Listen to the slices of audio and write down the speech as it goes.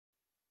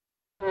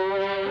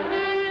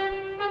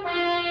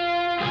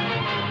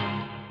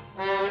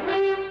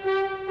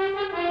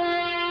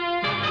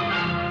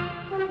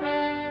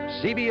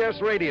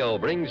CBS Radio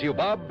brings you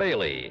Bob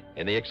Bailey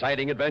in the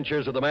exciting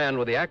adventures of the man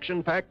with the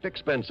action-packed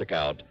expense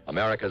account,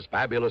 America's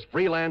fabulous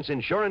freelance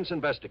insurance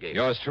investigator.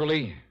 Yours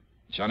truly,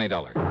 Johnny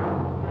Dollar.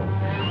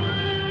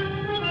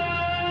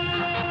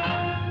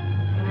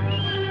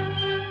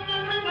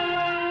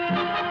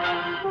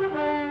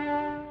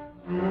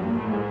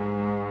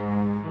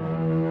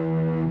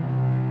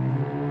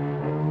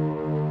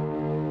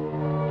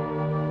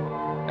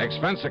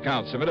 Expense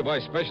account submitted by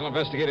Special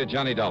Investigator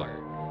Johnny Dollar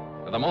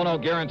to the Mono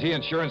Guarantee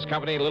Insurance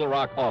Company, Little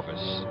Rock office.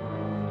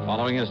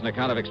 Following is an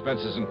account of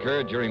expenses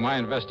incurred during my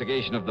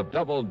investigation of the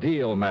double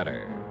deal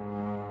matter.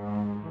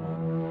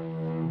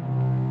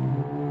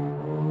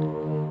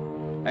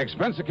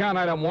 Expense account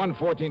item 1,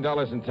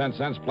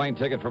 $14.10, plane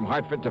ticket from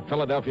Hartford to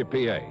Philadelphia,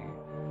 PA.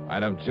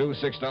 Item 2,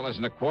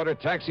 $6.25,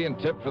 taxi and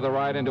tip for the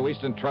ride into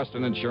Eastern Trust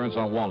and Insurance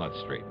on Walnut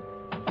Street.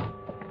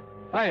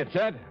 Hiya,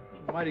 Ted.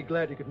 Mighty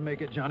glad you could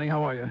make it, Johnny.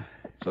 How are you?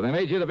 So they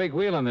made you the big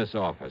wheel in this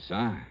office,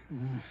 huh?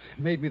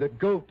 Made me the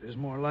goat is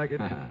more like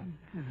it.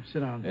 Sit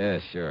down. Yeah,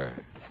 sure.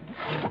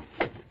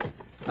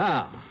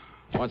 Now,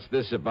 what's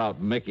this about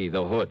Mickey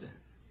the Hood?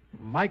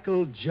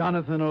 Michael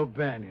Jonathan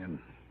O'Banion.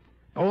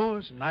 Oh,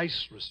 it's a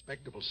nice,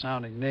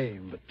 respectable-sounding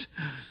name, but...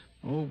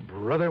 Oh,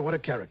 brother, what a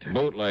character.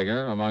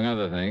 Bootlegger, among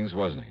other things,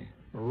 wasn't he?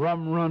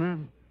 Rum runner,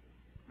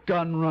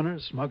 gun runner,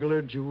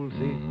 smuggler, jewel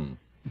thief.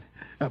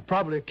 Mm-hmm.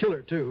 Probably a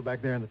killer, too,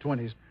 back there in the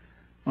 20s.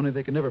 Only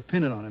they could never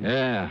pin it on him.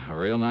 Yeah, a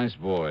real nice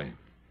boy.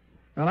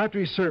 Well, after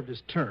he served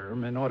his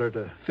term, in order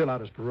to fill out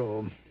his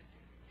parole,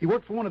 he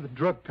worked for one of the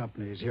drug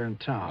companies here in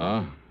town.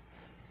 Oh?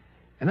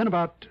 And then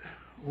about,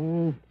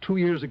 2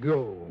 years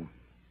ago,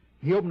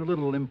 he opened a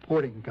little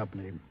importing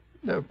company.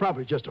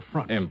 Probably just a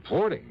front.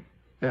 Importing?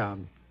 Yeah,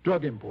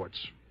 drug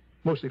imports,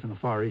 mostly from the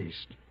Far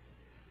East.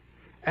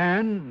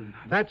 And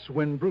that's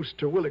when Bruce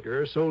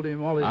Terwilliger sold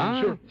him all his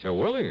insurance.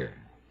 Terwilliger?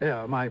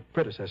 Yeah, my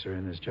predecessor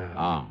in this job.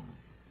 Oh.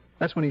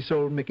 That's when he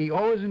sold Mickey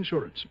all his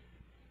insurance.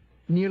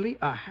 Nearly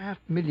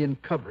 $500,000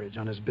 coverage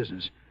on his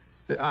business.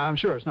 I'm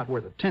sure it's not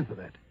worth a tenth of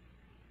that.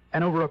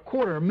 And over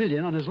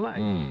 $250,000 on his life.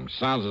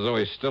 Sounds as though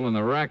he's still in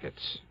the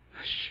rackets.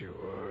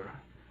 Sure.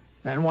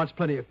 And wants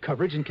plenty of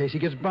coverage in case he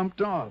gets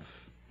bumped off.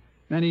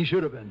 And he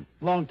should have been,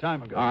 long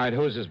time ago. All right,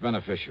 who's his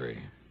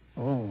beneficiary?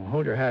 Oh,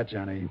 hold your hat,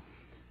 Johnny.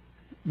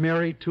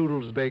 Mary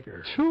Toodles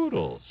Baker.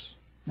 Toodles?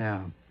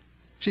 Yeah.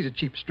 She's a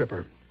cheap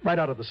stripper, right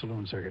out of the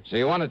saloon circuit. So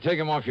you want to take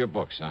him off your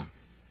books, huh?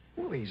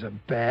 Well, he's a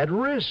bad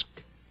risk.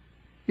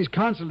 He's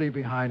constantly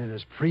behind in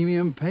his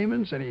premium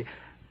payments, and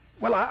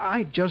Well,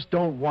 I just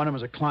don't want him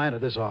as a client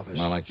of this office.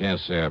 Well, I can't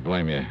say I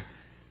blame you.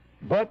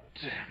 But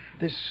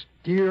this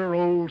dear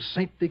old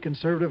saintly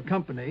conservative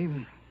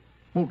company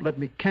won't let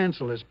me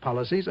cancel his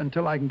policies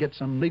until I can get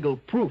some legal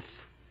proof.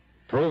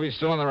 Prove he's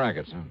still in the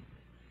rackets, huh?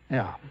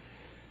 Yeah.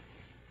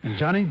 And,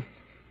 Johnny,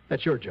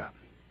 that's your job.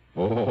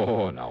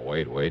 Oh, now,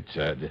 wait,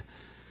 Ted.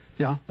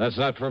 Yeah? That's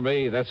not for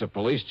me. That's a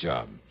police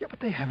job. Yeah, but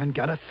they haven't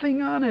got a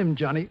thing on him,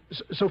 Johnny.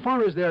 So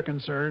far as they're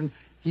concerned,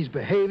 he's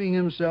behaving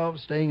himself,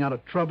 staying out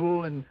of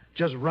trouble, and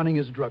just running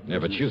his drug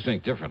business. Yeah, but you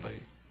think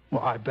differently.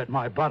 Well, I bet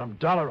my bottom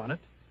dollar on it.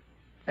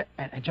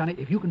 And Johnny,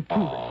 if you can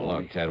prove it for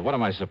look, me... Ted, what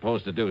am I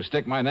supposed to do?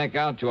 Stick my neck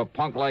out to a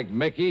punk like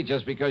Mickey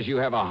just because you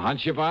have a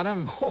hunch about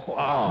him?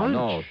 Hunch?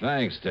 No,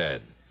 thanks,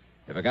 Ted.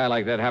 If a guy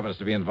like that happens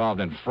to be involved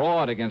in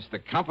fraud against the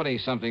company,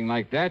 something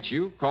like that,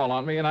 you call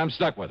on me and I'm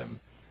stuck with him.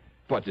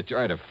 But to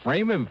try to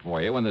frame him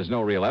for you when there's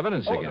no real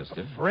evidence against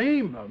him...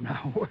 Frame him?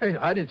 Now, wait,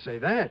 I didn't say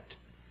that.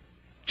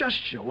 Just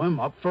show him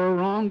up for a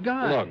wrong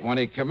guy. Look, when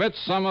he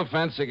commits some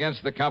offense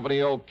against the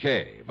company,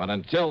 okay. But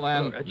until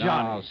then... Look,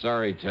 Johnny... No,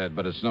 sorry, Ted,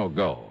 but it's no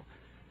go.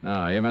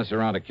 No, you mess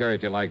around a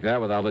character like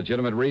that without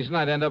legitimate reason,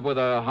 I'd end up with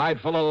a hide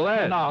full of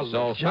lead. No,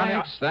 so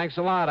Johnny, thanks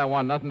a lot. I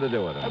want nothing to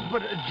do with him.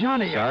 But,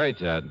 Johnny... Sorry,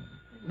 Ted.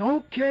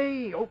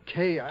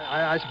 Okay.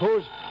 I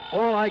suppose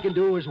all I can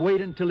do is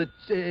wait until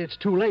it's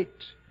too late.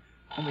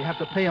 And we have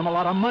to pay him a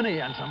lot of money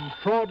on some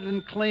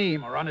fraudulent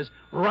claim or on his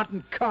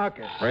rotten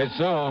carcass. Afraid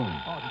so.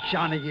 Oh,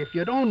 Johnny, if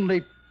you'd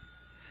only...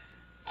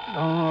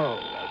 Oh,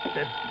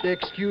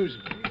 excuse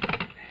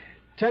me.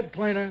 Ted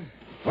Plainer.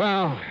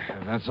 Well,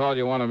 that's all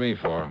you wanted me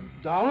for.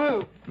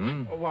 Dollar?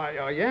 Hmm?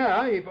 Why,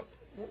 yeah.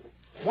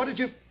 What did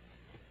you...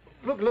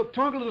 Look,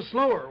 talk a little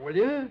slower, will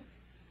you?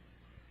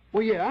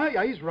 Well,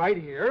 yeah, he's right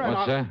here.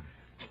 What's that?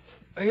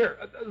 Here,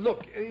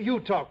 look, you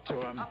talk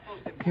to him.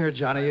 Here,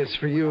 Johnny, it's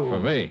for you. For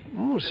me?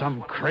 Oh,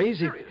 some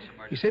crazy...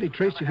 He said he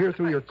traced you here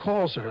through your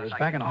call service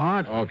back in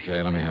Hartford.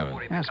 Okay, let me have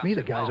it. Asked me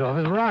the guy's off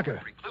his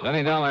rocker.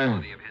 Senny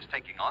Dollar.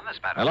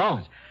 Hello?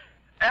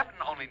 Evan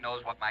only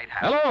knows what might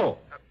happen. Hello?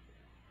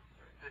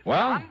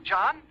 Well?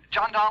 John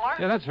Dollar?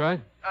 Yeah, that's right.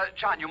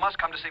 John, you must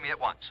come to see me at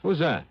once. Who's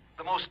that?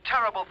 The most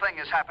terrible thing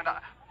has happened.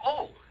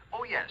 Oh,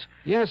 yes.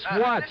 Yes,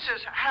 what? This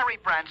is Harry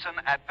Branson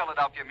at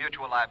Philadelphia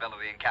Mutual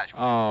Liability and Casualty.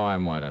 Oh, I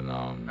might have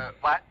known.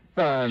 What?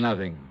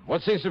 Nothing.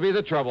 What seems to be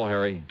the trouble,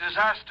 Harry?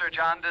 Disaster,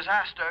 John,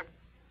 disaster.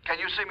 Can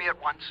you see me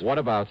at once? What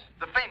about?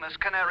 The famous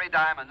Canary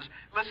Diamonds.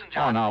 Listen,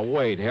 John. Oh, now,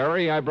 wait,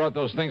 Harry. I brought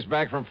those things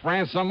back from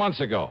France some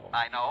months ago.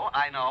 I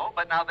know,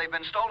 but now they've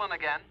been stolen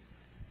again.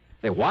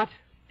 They what?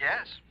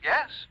 Yes.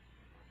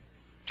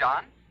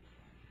 John?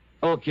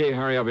 Okay,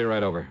 Harry, I'll be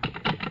right over.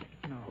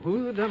 Now,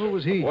 who the devil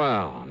was he?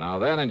 Well, now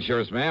that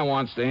insurance man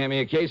wants to hand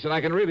me a case that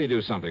I can really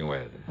do something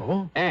with.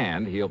 Oh?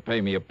 And he'll pay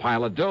me a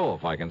pile of dough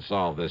if I can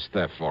solve this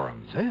theft for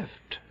him.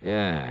 Theft?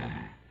 Yeah.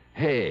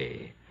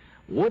 Hey,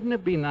 wouldn't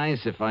it be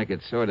nice if I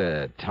could sort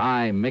of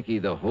tie Mickey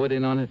the Hood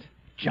in on it?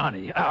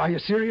 Johnny, are you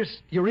serious?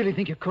 You really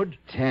think you could?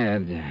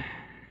 Ted.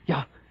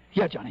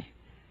 Yeah, Johnny.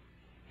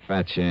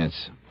 Fat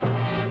chance.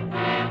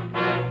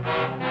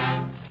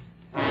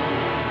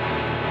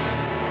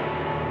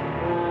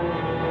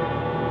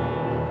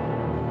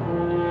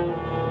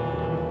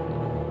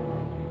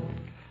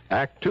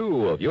 Act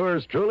two of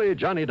yours truly,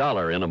 Johnny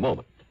Dollar, in a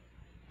moment.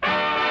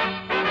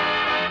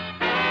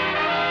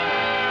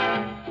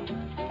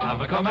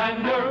 Have a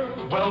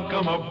commander,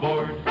 welcome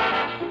aboard.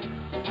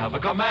 Have a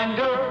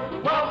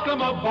commander,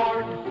 welcome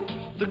aboard.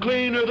 The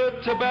cleaner the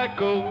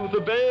tobacco, the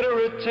better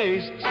it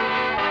tastes.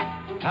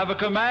 Have a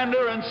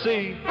commander and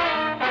see.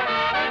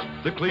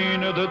 The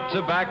cleaner the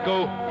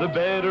tobacco, the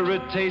better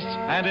it tastes.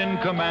 And in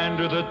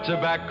Commander, the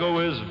tobacco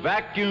is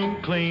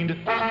vacuum cleaned.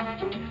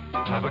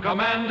 Have a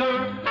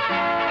commander,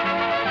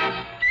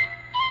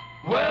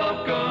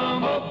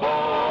 welcome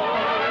aboard.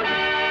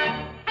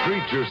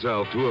 Treat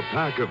yourself to a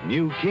pack of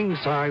new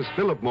king-size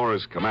Philip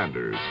Morris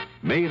Commanders,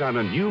 made on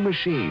a new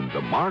machine,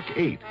 the Mark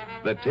 8,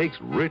 that takes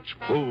rich,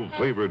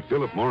 full-flavored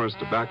Philip Morris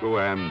tobacco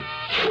and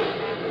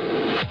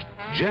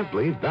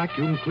gently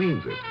vacuum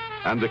cleans it.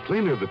 And the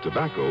cleaner the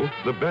tobacco,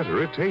 the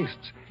better it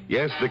tastes.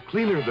 Yes, the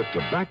cleaner the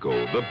tobacco,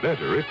 the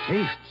better it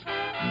tastes.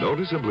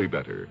 Noticeably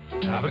better.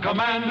 Have a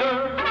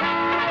commander,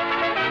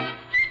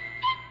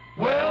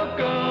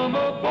 welcome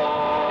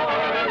aboard.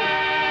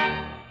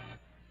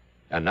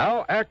 And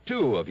now, Act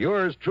two of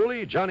yours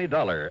truly, Johnny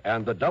Dollar,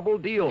 and the double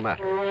deal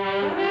matter.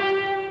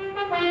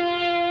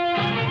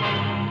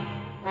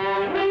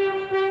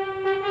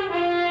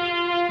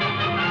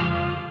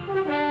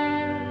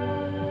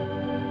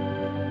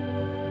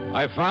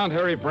 I found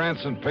Harry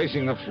Branson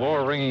pacing the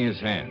floor, wringing his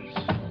hands.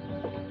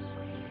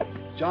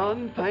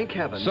 John, thank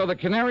heaven. So the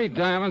Canary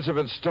Diamonds have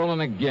been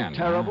stolen again.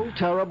 Terrible, huh?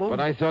 terrible.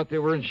 But I thought they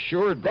were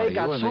insured by They you.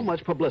 got so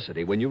much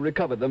publicity when you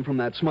recovered them from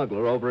that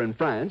smuggler over in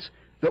France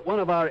that one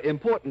of our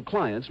important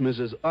clients,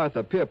 Mrs.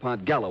 Arthur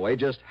Pierpont Galloway,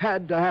 just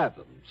had to have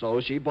them. So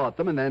she bought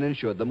them and then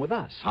insured them with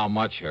us. How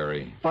much,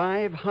 Harry?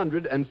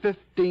 $515,000.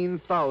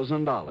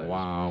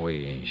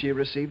 Wowee. She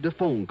received a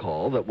phone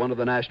call that one of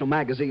the national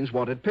magazines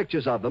wanted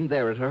pictures of them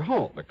there at her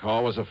home. The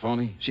call was a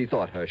phony? She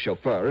thought her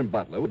chauffeur and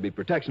butler would be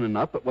protection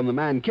enough, but when the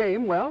man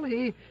came, well,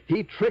 he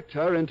tricked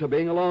her into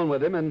being alone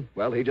with him, and,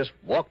 well, he just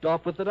walked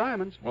off with the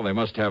diamonds. Well, they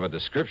must have a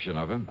description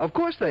of him. Of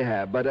course they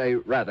have, but a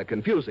rather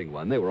confusing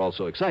one. They were all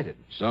so excited.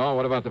 So,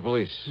 what about the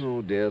police?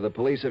 Oh, dear, the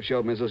police have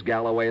showed Mrs.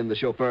 Galloway and the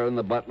chauffeur and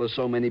the butler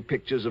so many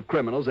pictures of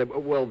criminals,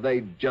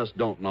 they just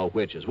don't know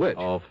which is which.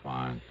 Oh,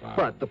 fine.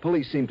 But the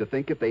police seem to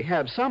think that they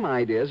have some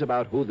ideas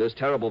about who this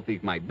terrible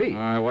thief might be.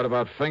 What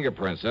about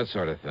fingerprints, that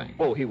sort of thing?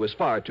 Oh, he was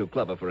far too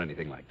clever for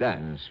anything like that.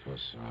 I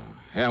suppose so.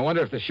 Hey, I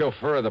wonder if the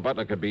chauffeur or the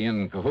butler could be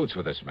in cahoots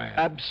with this man.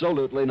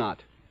 Absolutely not.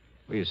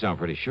 Well, you sound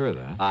pretty sure of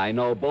that. I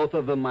know both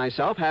of them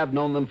myself, have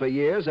known them for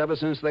years, ever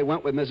since they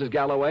went with Mrs.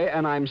 Galloway,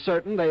 and I'm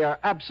certain they are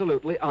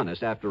absolutely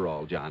honest. After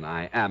all, John,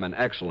 I am an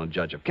excellent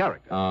judge of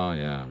character. Oh,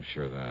 yeah, I'm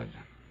sure of that.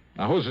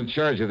 Now, who's in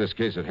charge of this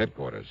case at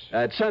headquarters?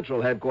 At Central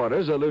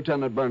Headquarters,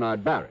 Lieutenant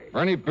Bernard Barry.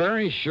 Bernie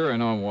Barry? Sure, I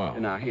know him well.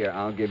 Now, here,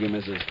 I'll give you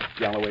Mrs.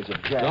 Galloway's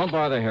address. Don't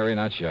bother, Harry,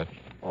 not yet.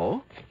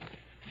 Oh?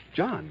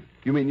 John,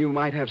 you mean you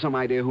might have some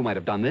idea who might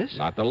have done this?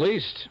 Not the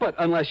least. But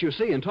unless you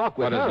see and talk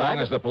with But her... as long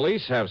as the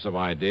police have some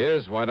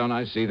ideas, why don't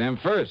I see them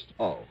first?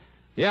 Oh.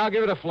 Yeah, I'll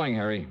give it a fling,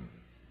 Harry.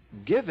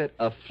 Give it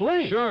a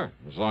fling? Sure,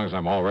 as long as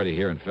I'm already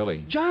here in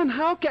Philly. John,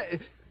 how can...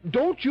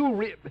 Don't you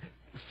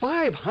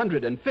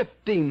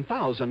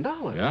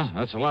 $515,000? Yeah,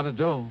 that's a lot of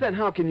dough. Then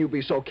how can you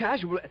be so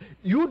casual?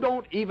 You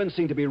don't even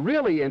seem to be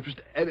really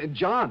interested.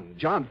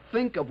 John,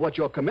 think of what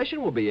your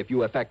commission will be if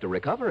you effect a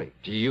recovery.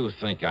 Do you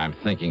think I'm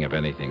thinking of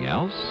anything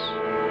else?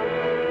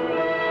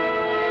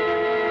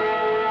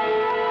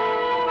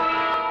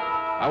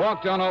 I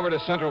walked on over to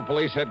Central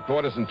Police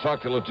Headquarters and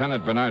talked to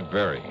Lieutenant Bernard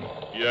Barry.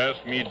 You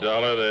asked me,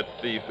 Dollar, that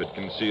thief had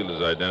concealed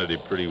his identity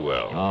pretty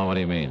well. Oh, what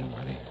do you mean,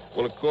 Bernie?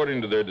 Well,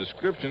 according to their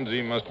descriptions,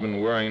 he must have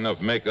been wearing enough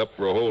makeup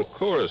for a whole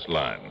chorus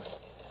line.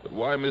 But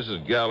why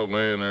Mrs.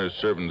 Galloway and her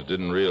servants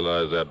didn't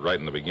realize that right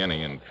in the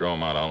beginning and throw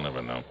him out, I'll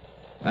never know.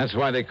 That's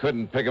why they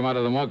couldn't pick him out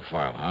of the mug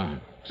file, huh?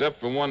 Except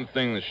for one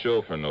thing the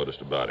chauffeur noticed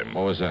about him.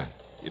 What was that?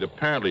 He'd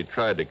apparently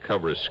tried to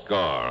cover a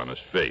scar on his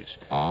face.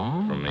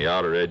 Oh? From the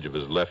outer edge of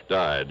his left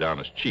eye down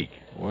his cheek.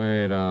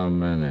 Wait a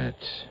minute.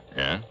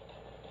 Yeah?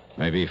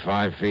 Maybe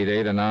 5 feet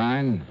 8 or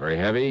 9. Very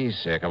heavy,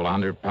 say a couple of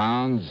 100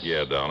 pounds.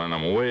 Yeah, darling,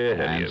 I'm way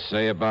ahead of And you.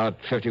 say about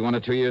 51 or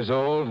 2 years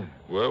old.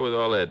 Well, with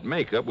all that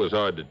makeup, it was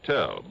hard to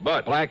tell.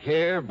 But Black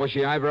hair,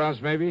 bushy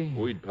eyebrows, maybe?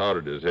 we'd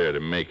powdered his hair to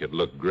make it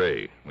look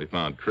gray. We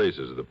found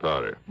traces of the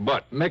powder.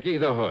 But Mickey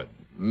the Hood.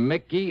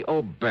 Mickey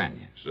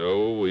O'Banion.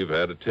 so we've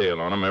had a tail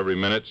on him every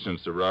minute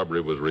since the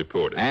robbery was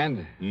reported.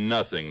 And?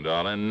 Nothing,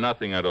 darling,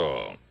 nothing at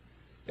all.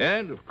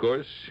 And, of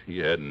course, he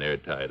had an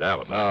airtight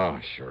alibi. Oh,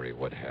 sure he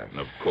would have. And,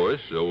 of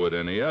course, so would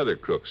any other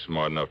crook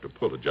smart enough to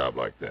pull a job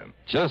like that.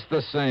 Just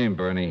the same,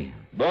 Bernie.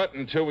 But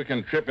until we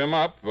can trip him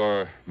up,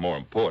 or, more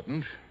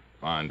important,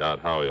 find out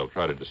how he'll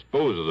try to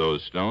dispose of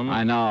those stones...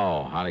 I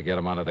know how to get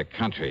him out of the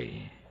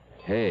country.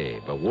 Hey,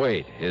 but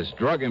wait, his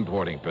drug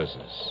importing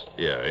business.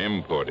 Yeah,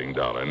 importing,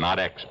 Dollar, not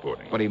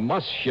exporting. But he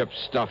must ship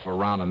stuff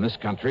around in this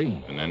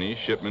country. And any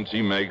shipments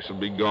he makes will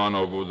be gone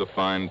over with a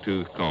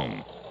fine-tooth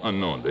comb.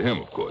 Unknown to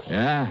him, of course.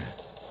 Yeah?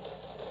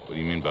 What do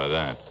you mean by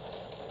that?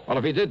 Well,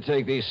 if he did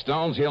take these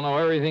stones, he'll know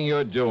everything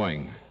you're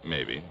doing.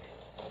 Maybe.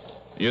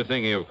 You're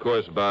thinking, of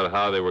course, about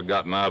how they were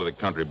gotten out of the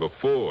country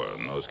before,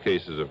 in those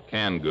cases of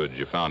canned goods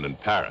you found in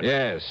Paris.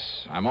 Yes.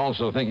 I'm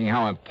also thinking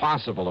how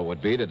impossible it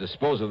would be to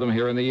dispose of them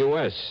here in the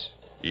U.S.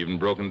 Even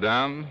broken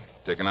down?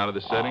 Taken out of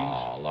the settings?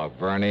 Oh, look,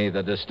 Bernie,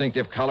 the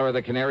distinctive color of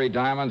the canary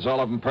diamonds, all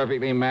of them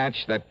perfectly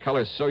matched. That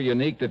color's so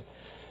unique that,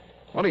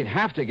 well, he'd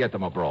have to get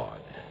them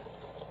abroad.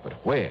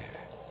 But where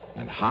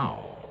and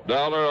how?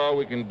 Dollar, all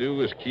we can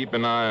do is keep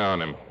an eye on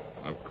him.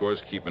 Of course,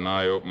 keep an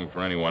eye open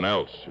for anyone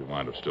else who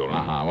might have stolen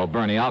them. Well,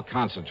 Bernie, I'll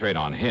concentrate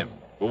on him.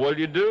 Well, what'll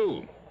you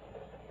do?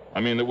 I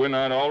mean, that we're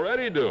not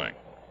already doing.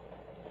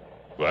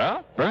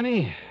 Well?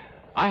 Bernie,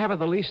 I haven't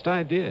the least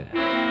idea.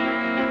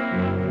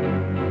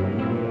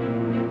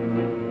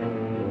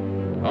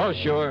 Oh,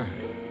 sure.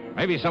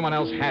 Maybe someone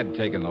else had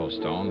taken those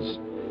stones.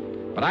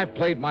 But I've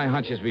played my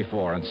hunches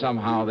before, and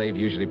somehow they've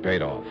usually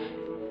paid off.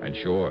 And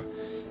sure,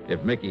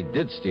 if Mickey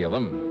did steal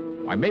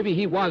them, why, maybe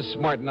he was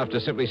smart enough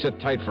to simply sit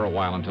tight for a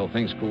while until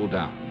things cooled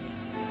down.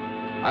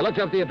 I looked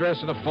up the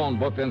address in a phone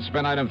book, then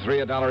spent item 3,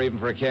 $1 even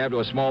for a cab to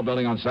a small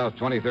building on South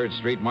 23rd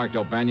Street marked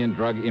O'Banion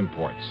Drug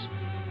Imports.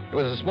 It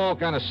was a small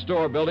kind of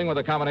store building with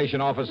a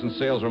combination office and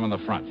sales room in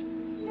the front.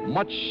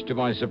 Much to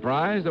my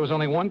surprise, there was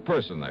only one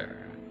person there.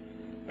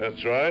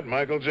 That's right,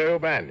 Michael J.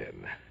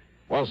 O'Banion.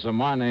 Well, sir,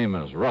 my name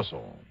is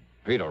Russell.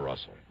 Peter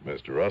Russell.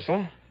 Mr.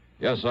 Russell?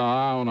 Yes, sir,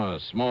 I own a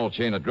small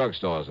chain of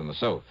drugstores in the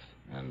South.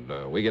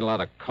 And we get a lot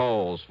of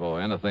calls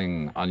for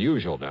anything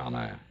unusual down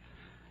there.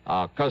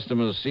 Our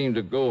customers seem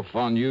to go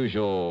for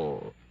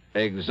unusual,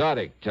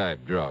 exotic-type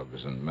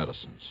drugs and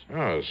medicines.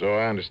 Oh, so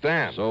I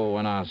understand. So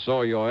when I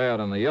saw your ad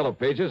in the Yellow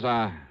Pages,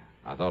 I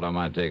thought I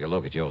might take a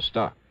look at your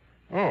stock.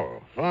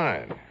 Oh,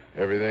 fine.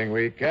 Everything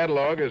we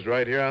catalog is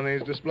right here on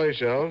these display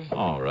shelves.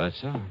 All right,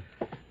 sir.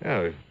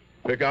 Yeah,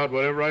 pick out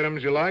whatever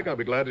items you like. I'll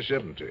be glad to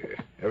ship them to you.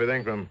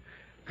 Everything from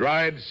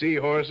dried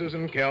seahorses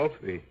and kelp,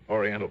 the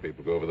Oriental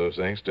people go over those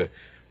things, to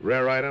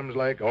rare items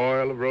like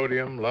oil of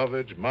rhodium,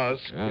 lovage,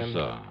 musk. Yes,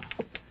 sir.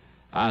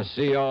 I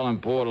see y'all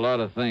import a lot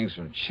of things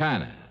from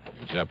China,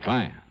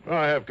 Japan. Well,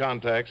 I have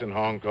contacts in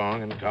Hong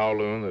Kong and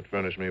Kowloon that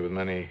furnish me with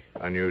many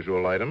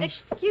unusual items.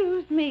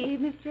 Excuse me,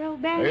 Mr.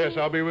 O'Banion. Yes,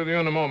 I'll be with you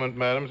in a moment,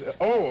 madam.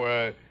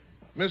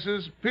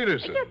 Mrs.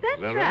 Peterson. Yes,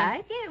 that's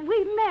right. Yeah,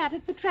 we met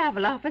at the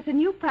travel office,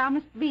 and you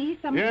promised me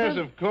some... Yes,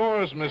 of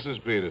course,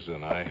 Mrs.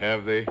 Peterson. I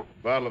have the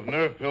bottle of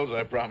nerve pills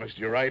I promised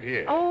you right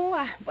here. Oh,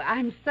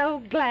 I'm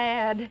so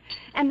glad.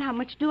 And how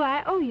much do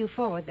I owe you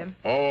for them?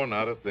 Oh,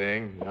 not a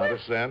thing. Not a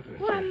cent.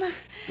 Well, I'm...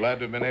 Glad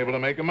to have been able to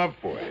make them up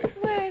for you.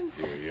 Well...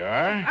 Here you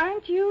are.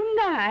 Aren't you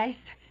nice?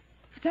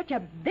 Such a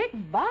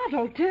big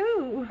bottle,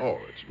 too. Oh,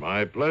 it's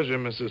my pleasure,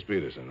 Mrs.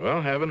 Peterson.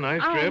 Well, have a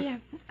nice trip.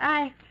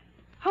 I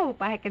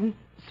hope I can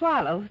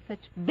swallow such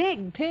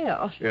big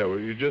pills. Yeah, well,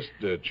 you just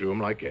chew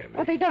them like candy.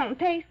 Well, they don't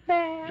taste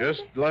bad.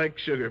 Just like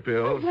sugar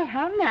pills. Oh, well,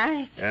 how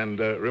nice. And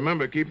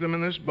remember, keep them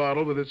in this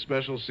bottle with its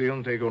special seal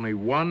and take only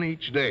one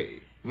each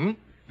day.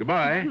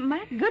 Goodbye.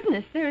 My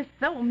goodness, there's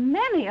so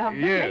many of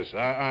them. Yes,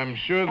 I'm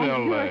sure they'll...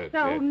 And you're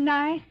so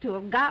nice to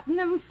have gotten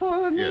them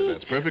for me. Yes,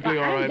 that's perfectly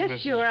all right, I'm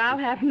just sure I'll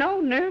have no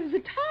nerves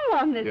at all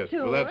on this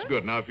tour. Well, that's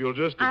good. Now, if you'll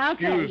just excuse... I'll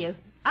tell you.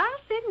 I'll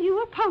send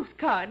you a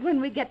postcard when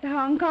we get to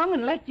Hong Kong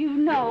and let you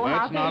know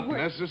how that's not they work.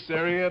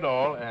 necessary at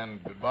all.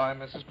 And goodbye,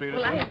 Mrs.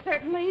 Peterson. Well, I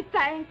certainly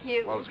thank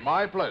you. Well, it's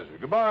my pleasure.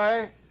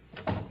 Goodbye.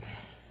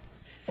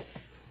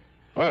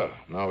 Well,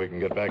 now we can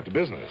get back to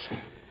business.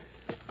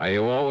 Are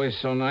you always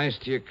so nice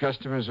to your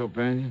customers,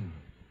 O'Banion?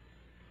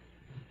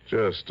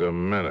 Just a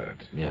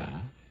minute.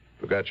 Yeah?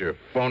 Forgot your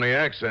phony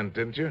accent,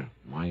 didn't you?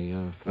 My,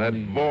 That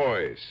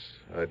voice.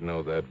 I'd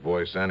know that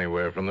voice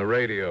anywhere from the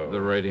radio.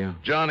 The radio?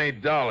 Johnny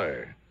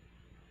Dollar.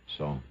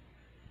 So?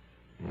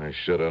 I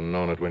should have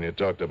known it when you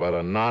talked about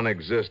a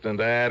non-existent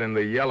ad in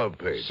the Yellow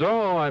Page.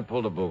 So I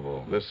pulled a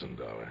boo-boo. Listen,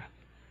 Dollar.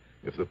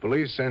 If the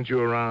police sent you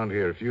around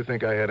here, if you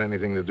think I had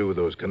anything to do with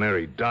those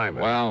canary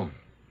diamonds... Well...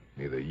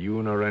 Neither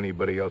you nor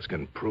anybody else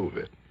can prove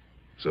it.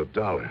 So,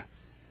 Dollar,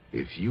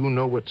 if you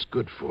know what's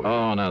good for you...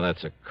 Oh, now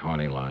that's a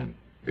corny line.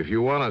 If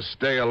you want to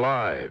stay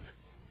alive,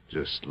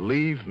 just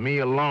leave me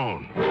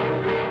alone.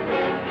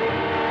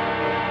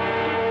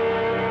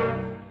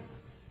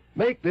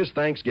 Make this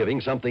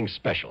Thanksgiving something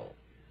special.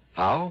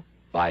 How?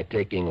 By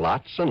taking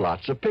lots and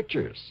lots of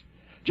pictures.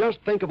 Just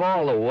think of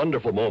all the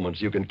wonderful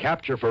moments you can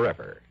capture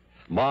forever.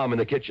 Mom in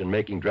the kitchen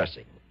making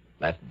dressing.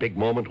 That big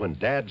moment when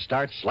Dad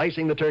starts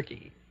slicing the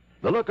turkey.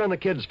 The look on the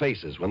kids'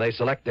 faces when they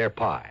select their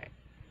pie.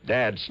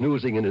 Dad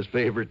snoozing in his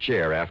favorite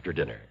chair after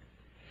dinner.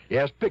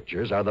 Yes,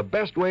 pictures are the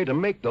best way to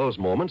make those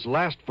moments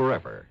last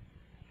forever.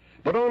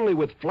 But only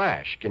with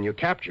flash can you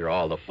capture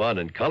all the fun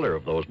and color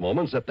of those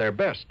moments at their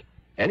best,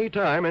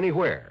 anytime,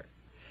 anywhere.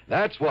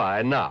 That's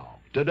why now,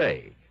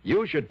 today,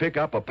 you should pick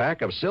up a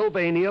pack of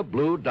Sylvania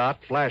Blue Dot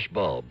flash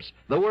bulbs,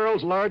 the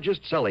world's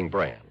largest selling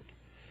brand.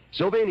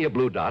 Sylvania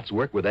Blue Dots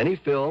work with any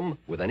film,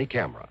 with any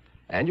camera,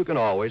 and you can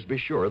always be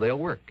sure they'll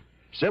work.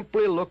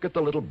 Simply look at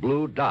the little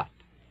blue dot.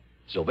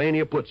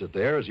 Sylvania puts it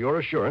there as your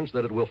assurance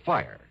that it will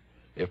fire.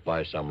 If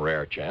by some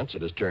rare chance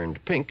it has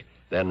turned pink,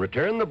 then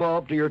return the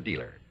bulb to your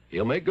dealer.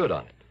 He'll make good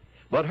on it.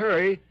 But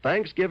hurry,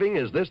 Thanksgiving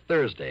is this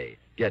Thursday.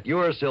 Get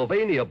your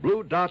Sylvania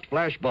Blue Dot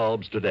flash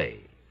bulbs today.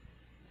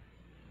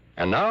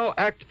 And now,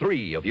 Act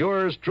 3 of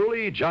yours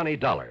truly, Johnny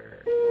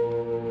Dollar.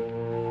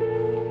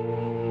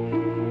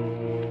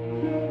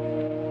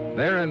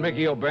 There in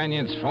Mickey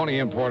O'Banion's phony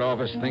import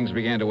office, things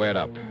began to add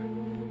up.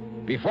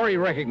 Before he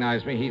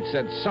recognized me, he'd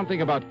said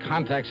something about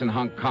contacts in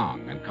Hong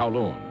Kong and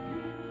Kowloon.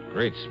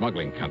 Great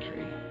smuggling country.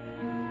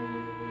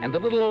 And the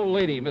little old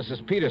lady,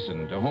 Mrs.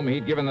 Peterson, to whom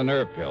he'd given the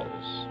nerve pills.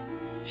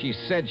 She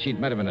said she'd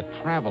met him in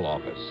a travel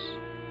office.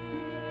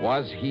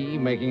 Was he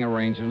making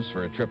arrangements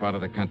for a trip out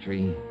of the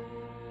country?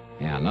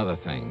 Yeah, another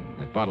thing.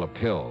 That bottle of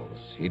pills.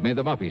 He'd made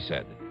them up, he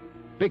said.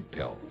 Big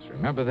pills.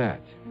 Remember that.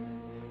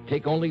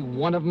 Take only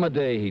one of them a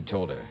day, he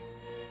told her.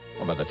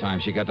 Well, by the time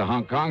she got to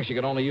Hong Kong, she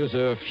could only use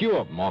a few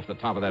of them off the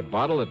top of that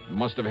bottle. It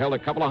must have held a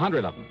couple of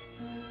hundred of them.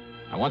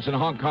 And once in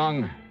Hong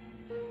Kong,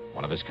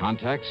 one of his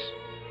contacts?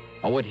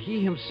 Or would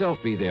he himself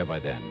be there by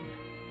then?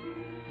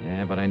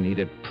 Yeah, but I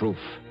needed proof.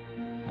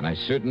 And I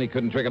certainly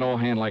couldn't trick an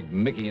old hand like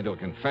Mickey into a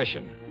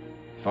confession.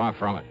 Far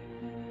from it.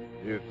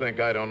 You think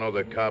I don't know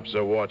the cops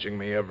are watching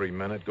me every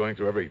minute, going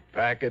through every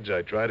package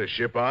I try to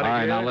ship out of here? All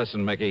right, now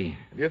listen, Mickey.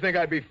 Do you think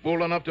I'd be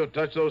fool enough to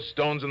touch those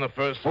stones in the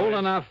first place? Fool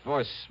enough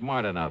or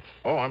smart enough?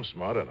 Oh, I'm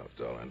smart enough,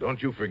 darling.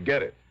 Don't you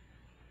forget it.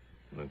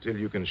 And until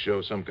you can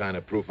show some kind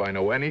of proof I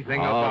know anything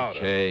about it.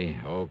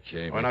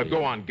 Okay, Well, now Mickey.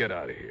 go on, get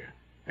out of here.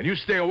 And you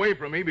stay away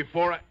from me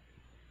before I...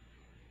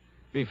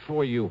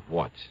 Before you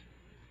what?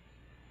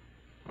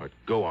 All right,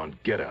 go on,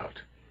 get out.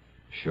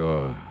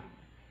 Sure.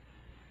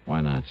 Why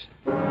not?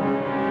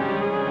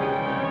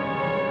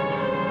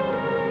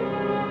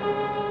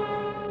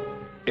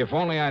 If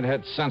only I'd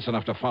had sense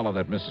enough to follow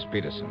that Mrs.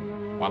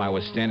 Peterson. While I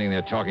was standing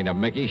there talking to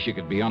Mickey, she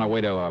could be on her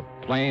way to a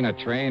plane, a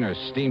train, or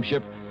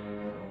steamship.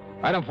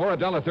 Item 4,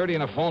 $1.30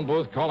 in a phone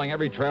booth, calling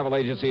every travel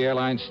agency,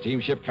 airline,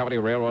 steamship, company,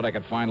 railroad I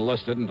could find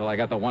listed until I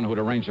got the one who'd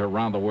arranged her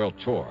round-the-world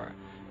tour.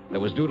 That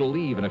was due to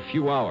leave in a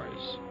few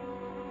hours.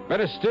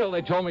 Better still,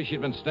 they told me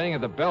she'd been staying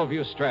at the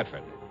Bellevue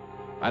Stratford.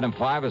 Item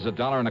 5 is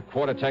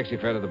 $1.25 taxi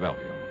fare to the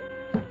Bellevue.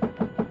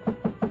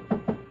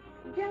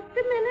 Just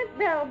a minute,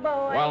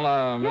 bellboy. Well,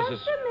 Mrs.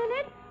 Just a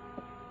minute.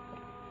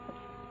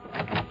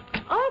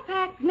 All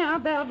packed now,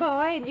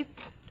 bellboy, and you...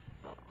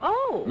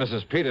 Oh.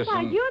 Mrs. Peterson.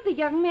 Why, you're the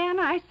young man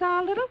I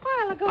saw a little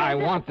while ago. I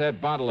want that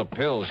bottle of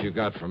pills you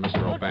got from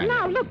Mr. O'Banion.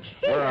 Now, look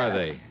here. Where are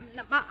they?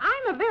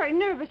 I'm a very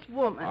nervous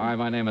woman. All right,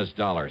 my name is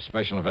Dollar,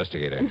 special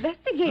investigator.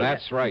 Investigator?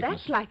 That's right.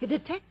 That's like a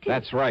detective.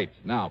 That's right.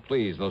 Now,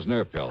 please, those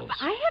nerve pills.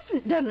 I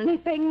haven't done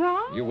anything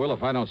wrong. You will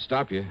if I don't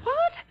stop you.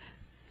 What?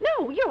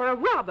 No, you're a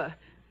robber.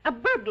 A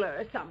burglar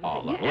or something.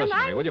 Oh, look, and listen to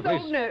I'm me, will you so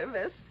please?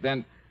 nervous.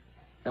 Then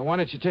why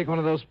don't you take one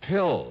of those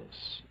pills?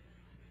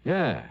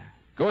 Yeah,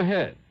 go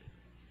ahead.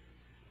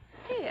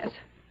 Yes.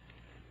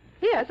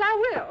 Yes,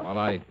 I will. While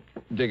I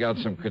dig out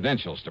some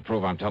credentials to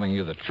prove I'm telling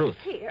you the truth.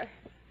 Here.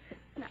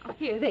 Now,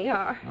 here they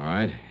are. All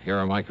right, here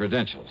are my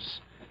credentials.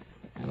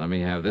 And let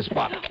me have this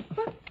bottle.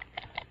 What?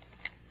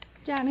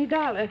 Johnny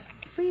Dollar,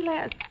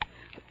 freelance.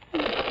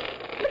 But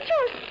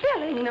you're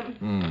spelling them.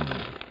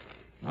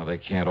 Now, they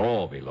can't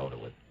all be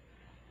loaded with...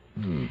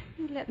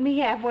 Let me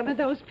have one of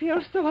those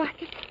pills so I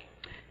can...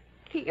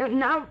 Here,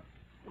 now...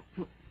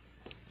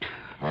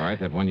 All right,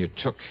 that one you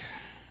took,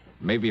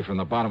 maybe from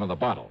the bottom of the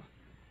bottle,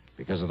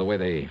 because of the way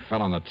they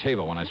fell on the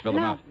table when I spilled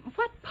them Now, out.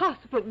 what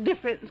possible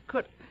difference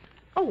could...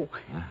 Oh.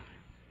 Huh?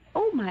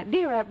 Oh, my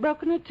dear, I've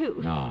broken a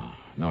tooth.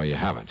 No, you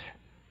haven't.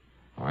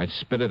 All right,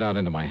 spit it out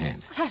into my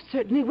hand. I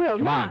certainly will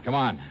not. Come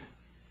on.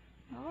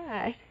 All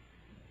right.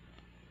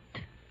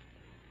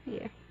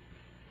 Here.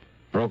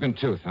 Broken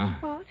tooth, huh?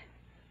 What?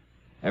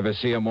 Ever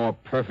see a more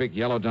perfect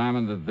yellow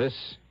diamond than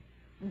this?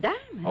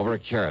 Diamond? Over a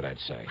carat, I'd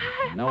say.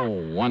 No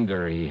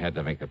wonder he had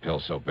to make the pill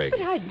so big.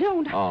 But I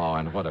don't... Oh,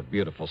 and what a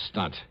beautiful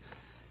stunt.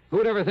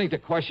 Who'd ever think to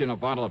question a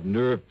bottle of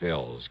nerve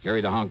pills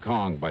carried to Hong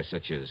Kong by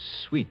such a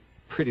sweet,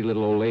 pretty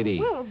little old lady?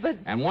 Well, but...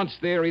 And once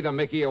there, either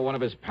Mickey or one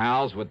of his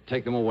pals would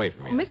take them away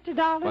from you. Mr.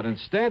 Dollar... But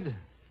instead,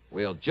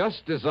 we'll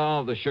just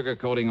dissolve the sugar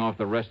coating off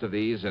the rest of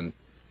these and...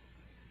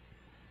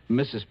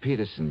 Mrs.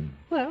 Peterson.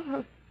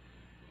 Well,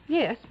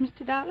 yes,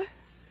 Mr. Dollar.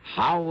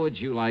 How would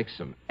you like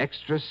some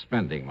extra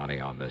spending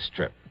money on this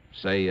trip?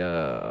 Say,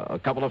 a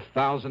couple of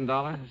 $1,000?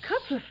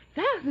 Couple of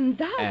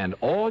 $1,000? And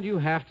all you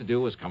have to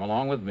do is come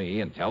along with me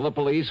and tell the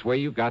police where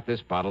you got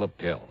this bottle of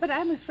pills. But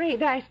I'm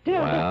afraid I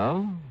still...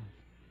 Well?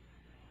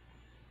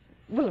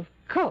 Well, of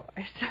course.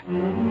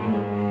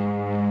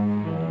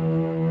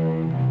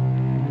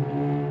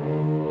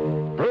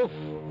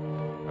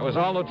 was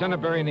all Lieutenant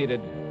Berry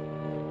needed.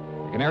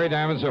 The Canary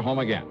Diamonds are home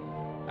again,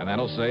 and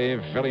that'll save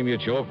Philly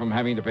Mutual from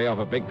having to pay off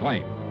a big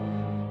claim.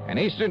 And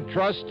Eastern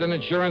Trust and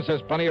Insurance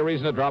has plenty of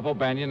reason to drop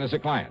O'Banion as a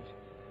client.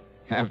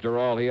 After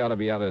all, he ought to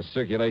be out of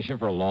circulation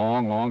for a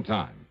long, long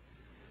time.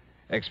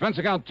 Expense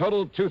account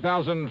total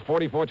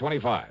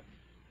 $2,044.25.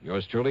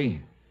 Yours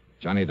truly,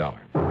 Johnny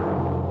Dollar.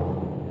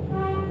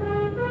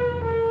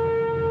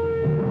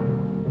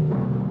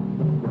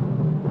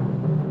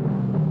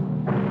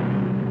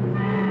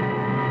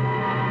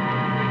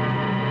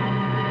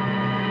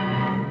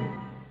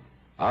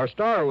 Our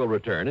star will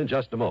return in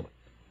just a moment.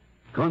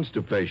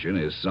 Constipation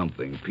is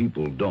something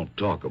people don't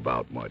talk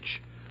about much,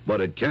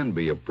 but it can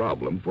be a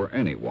problem for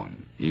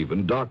anyone,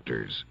 even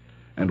doctors.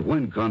 And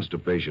when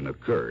constipation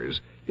occurs,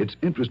 it's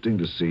interesting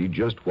to see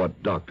just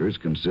what doctors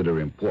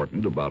consider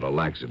important about a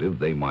laxative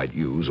they might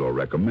use or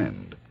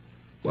recommend.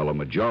 Well, a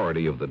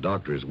majority of the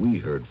doctors we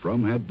heard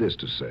from had this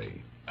to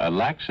say. A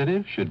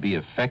laxative should be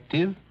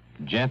effective,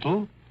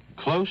 gentle,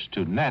 close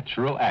to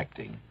natural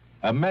acting.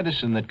 A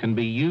medicine that can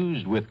be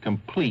used with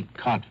complete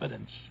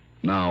confidence.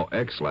 Now,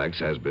 X-Lax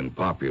has been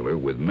popular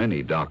with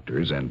many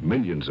doctors and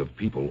millions of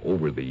people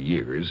over the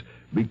years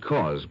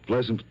because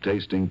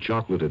pleasant-tasting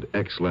chocolated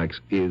X-Lax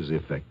is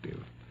effective.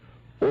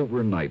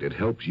 Overnight, it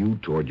helps you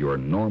toward your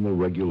normal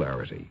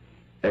regularity.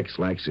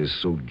 X-Lax is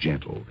so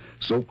gentle,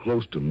 so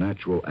close to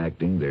natural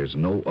acting, there's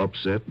no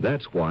upset.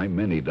 That's why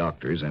many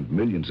doctors and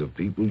millions of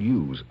people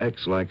use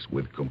X-Lax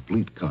with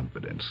complete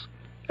confidence.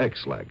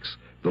 X-Lax,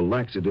 the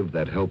laxative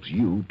that helps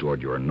you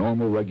toward your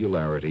normal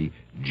regularity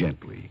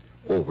gently,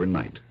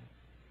 overnight.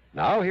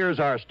 Now, here's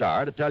our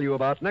star to tell you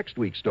about next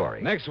week's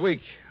story. Next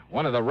week,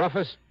 one of the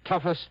roughest,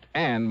 toughest,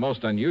 and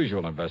most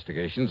unusual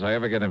investigations I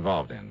ever get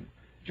involved in.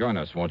 Join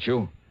us, won't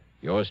you?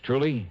 Yours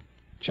truly,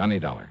 Johnny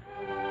Dollar.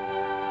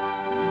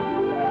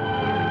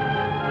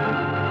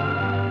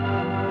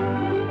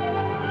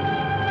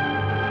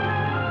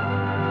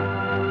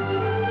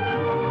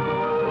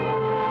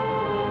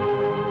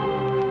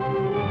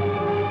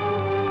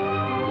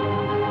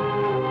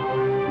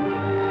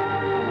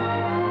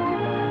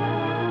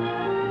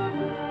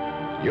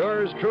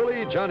 Yours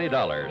truly, Johnny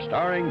Dollar,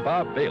 starring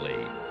Bob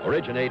Bailey,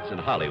 originates in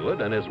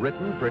Hollywood and is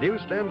written,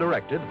 produced, and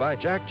directed by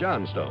Jack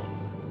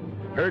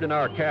Johnstone. Heard in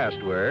our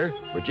cast were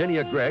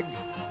Virginia Gregg,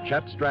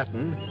 Chet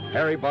Stratton,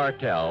 Harry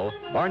Bartell,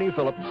 Barney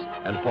Phillips,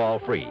 and Paul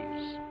Frees.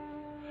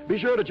 Be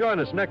sure to join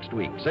us next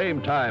week,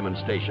 same time and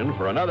station,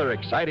 for another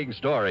exciting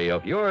story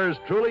of yours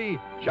truly,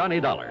 Johnny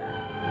Dollar.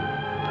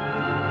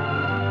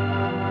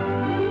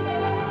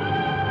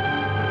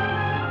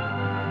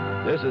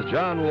 This is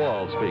John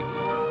Wall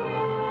speaking.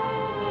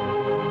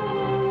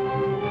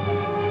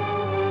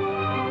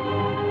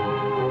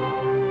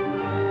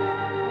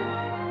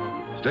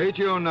 Stay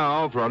tuned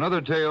now for another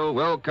tale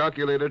well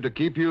calculated to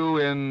keep you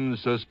in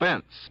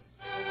suspense.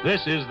 This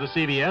is the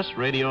CBS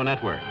Radio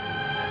Network.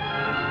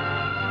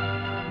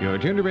 You're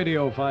tuned to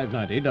Radio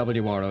 590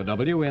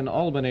 WROW in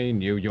Albany,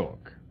 New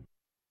York.